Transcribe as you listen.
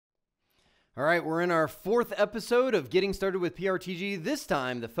All right, we're in our fourth episode of Getting Started with PRTG. This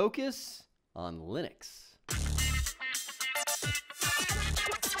time, the focus on Linux.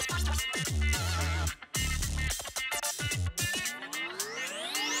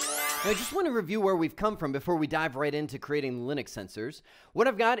 I just want to review where we've come from before we dive right into creating Linux sensors. What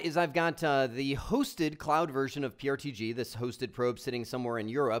I've got is the hosted cloud version of PRTG, this hosted probe sitting somewhere in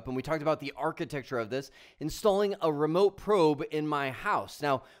Europe, and we talked about the architecture of this, installing a remote probe in my house.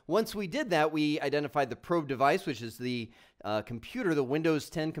 Now, once we did that, we identified the probe device, which is the computer, the Windows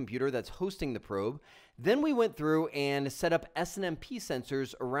 10 computer that's hosting the probe. Then we went through and set up SNMP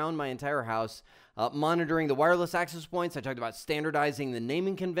sensors around my entire house, monitoring the wireless access points. I talked about standardizing the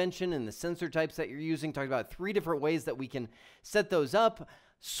naming convention and the sensor types that you're using. Talked about 3 different ways that we can set those up,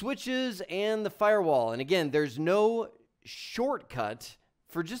 switches, and the firewall. And again, there's no shortcut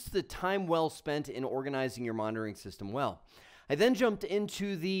for just the time well spent in organizing your monitoring system well. I then jumped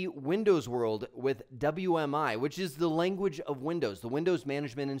into the Windows world with WMI, which is the language of Windows, the Windows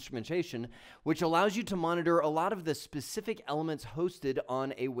Management Instrumentation, which allows you to monitor a lot of the specific elements hosted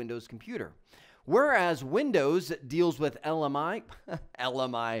on a Windows computer. Whereas Windows deals with LMI,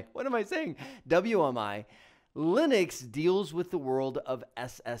 what am I saying? WMI, Linux deals with the world of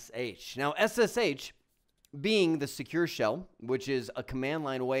SSH. Now, SSH being the secure shell, which is a command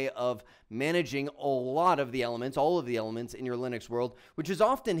line way of managing a lot of the elements, all of the elements in your Linux world, which is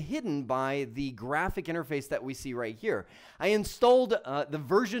often hidden by the graphic interface that we see right here. I installed the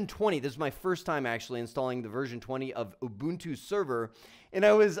version 20. This is my first time actually installing the version 20 of Ubuntu server, and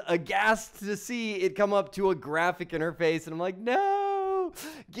I was aghast to see it come up to a graphic interface, and I'm like, no,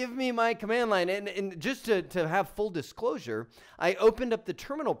 give me my command line. And just to have full disclosure, I opened up the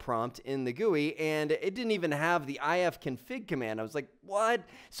terminal prompt in the GUI, and it didn't even have the ifconfig command. I was like, what?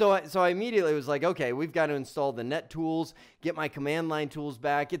 So I immediately was like, okay, we've got to install the net tools, get my command line tools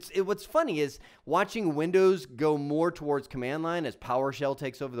back. What's funny is watching Windows go more towards command line as PowerShell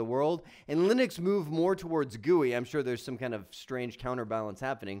takes over the world, and Linux move more towards GUI. I'm sure there's some kind of strange counterbalance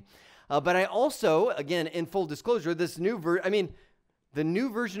happening. But I also, again, in full disclosure, the new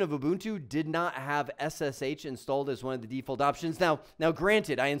version of Ubuntu did not have SSH installed as one of the default options. Now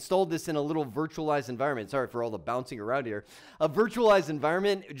granted, I installed this in a little virtualized environment. Sorry for all the bouncing around here. A virtualized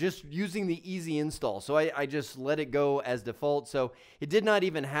environment just using the easy install. So I just let it go as default. So it did not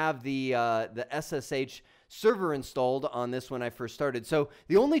even have the SSH server installed on this when I first started. So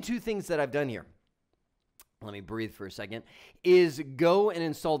the only 2 things that I've done here, let me breathe for a second, is go and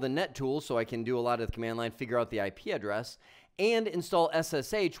install the net tool so I can do a lot of the command line, figure out the IP address, and install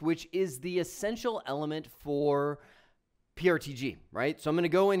SSH, which is the essential element for PRTG, right? So I'm going to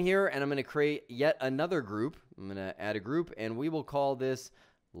go in here and I'm going to create yet another group. I'm going to add a group and we will call this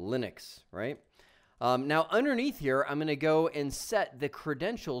Linux, right? Now underneath here, I'm going to go and set the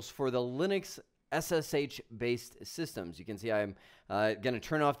credentials for the Linux SSH-based systems. You can see I'm going to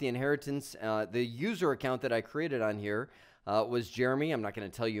turn off the inheritance. The user account that I created on here was Jeremy. I'm not going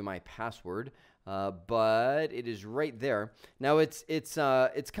to tell you my password, but it is right there. Now it's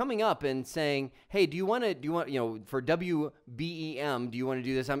coming up and saying, hey, do you want for WBEM, do you want to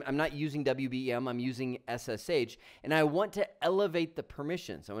do this? I'm not using WBEM. I'm using SSH, and I want to elevate the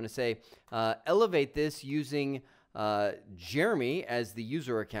permissions. I want to say elevate this using Jeremy as the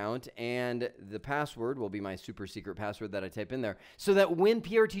user account, and the password will be my super secret password that I type in there, so that when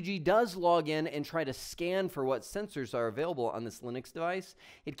PRTG does log in and try to scan for what sensors are available on this Linux device,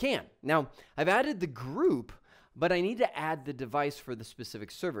 it can. Now, I've added the group, but I need to add the device for the specific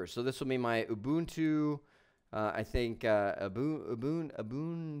server. So this will be my Ubuntu, I think Ubuntu,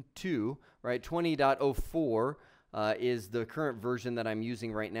 right, 20.04. Is the current version that I'm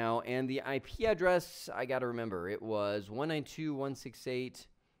using right now. And the IP address, I got to remember, it was 192.168.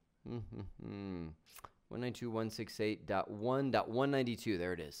 192.168.1.192.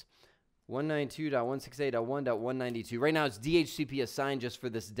 There it is. 192.168.1.192. Right now it's DHCP assigned just for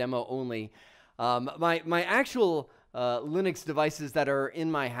this demo only. My actual Linux devices that are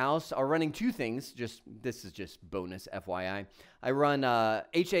in my house are running 2 things. This is just bonus FYI. I run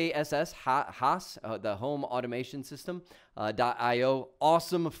HAS, the home automation system, .io.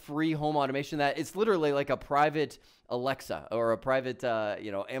 Awesome free home automation that it's literally like a private Alexa or a private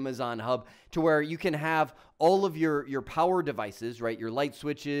Amazon hub, to where you can have all of your power devices, right? Your light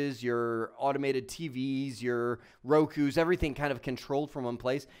switches, your automated TVs, your Rokus, everything kind of controlled from one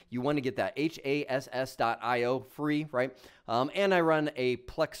place. You want to get that HASS.io free, right? And I run a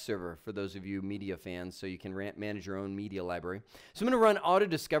Plex server for those of you media fans, so you can manage your own media library. So I'm going to run auto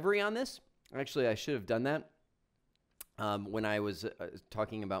discovery on this. Actually, I should have done that. when I was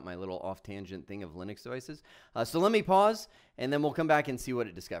talking about my little off-tangent thing of Linux devices. So let me pause, and then we'll come back and see what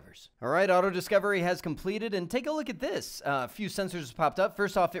it discovers. All right, auto discovery has completed, and take a look at this. A few sensors popped up.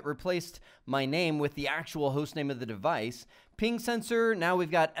 First off, it replaced my name with the actual host name of the device. Ping sensor, now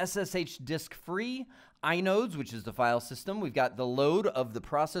we've got SSH disk free. inodes, which is the file system. We've got the load of the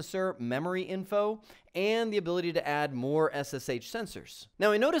processor, memory info, and the ability to add more SSH sensors.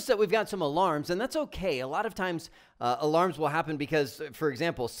 Now, I noticed that we've got some alarms, and that's okay. A lot of times, alarms will happen because, for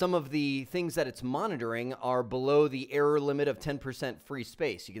example, some of the things that it's monitoring are below the error limit of 10% free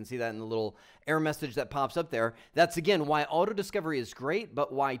space. You can see that in the little error message that pops up there. That's, again, why auto discovery is great,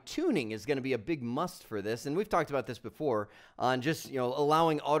 but why tuning is going to be a big must for this. And we've talked about this before on just,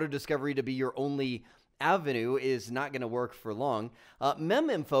 allowing auto discovery to be your only avenue is not going to work for long. Mem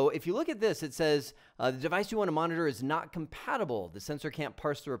info, if you look at this, it says the device you want to monitor is not compatible. The sensor can't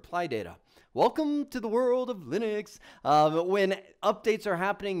parse the reply data. Welcome to the world of Linux. When updates are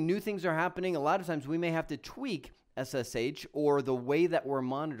happening, new things are happening, a lot of times we may have to tweak SSH or the way that we're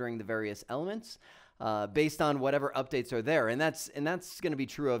monitoring the various elements based on whatever updates are there. And that's going to be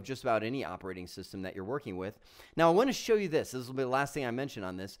true of just about any operating system that you're working with. Now, I want to show you this. This will be the last thing I mention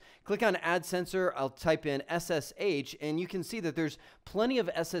on this. Click on Add Sensor. I'll type in SSH, and you can see that there's plenty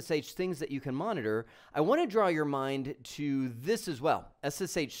of SSH things that you can monitor. I want to draw your mind to this as well.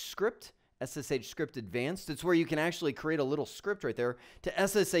 SSH Script. SSH Script Advanced. It's where you can actually create a little script right there to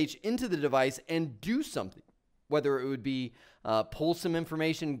SSH into the device and do something. Whether it would be pull some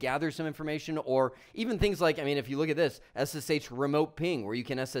information, gather some information, or even things like, if you look at this, SSH remote ping, where you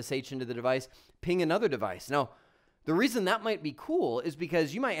can SSH into the device, ping another device. Now, the reason that might be cool is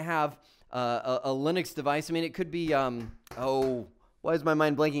because you might have a Linux device. It could be, why is my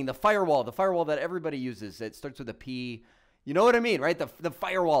mind blanking? The firewall that everybody uses. It starts with a P. You know what I mean, right? The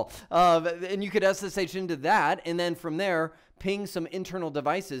firewall. And you could SSH into that, and then from there, ping some internal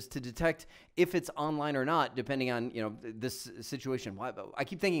devices to detect if it's online or not, depending on, this situation. I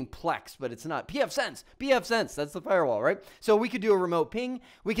keep thinking Plex, but it's not. pfSense, that's the firewall, right? So we could do a remote ping.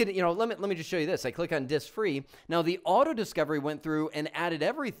 We could, let me just show you this. I click on disk free. Now, the auto discovery went through and added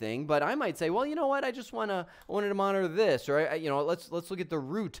everything, but I might say, well, you know what? I just wanted to monitor this, or, let's look at the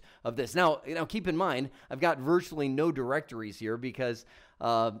root of this. Now, keep in mind, I've got virtually no directories here because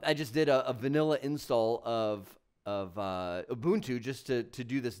I just did a vanilla install of Ubuntu just to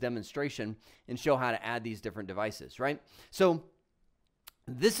do this demonstration and show how to add these different devices, right? So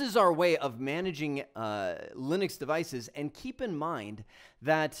this is our way of managing Linux devices, and keep in mind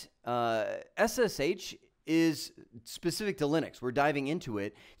that SSH is specific to Linux. We're diving into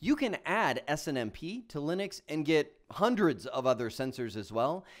it. You can add SNMP to Linux and get hundreds of other sensors as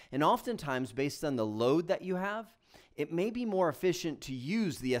well, and oftentimes based on the load that you have, it may be more efficient to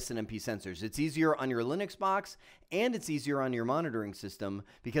use the SNMP sensors. It's easier on your Linux box, and it's easier on your monitoring system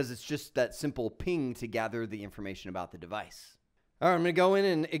because it's just that simple ping to gather the information about the device. All right, I'm going to go in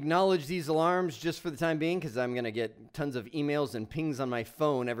and acknowledge these alarms just for the time being because I'm going to get tons of emails and pings on my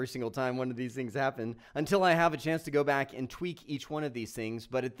phone every single time one of these things happen until I have a chance to go back and tweak each one of these things.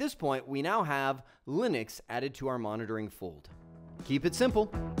 But at this point, we now have Linux added to our monitoring fold. Keep it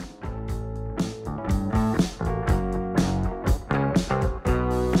simple.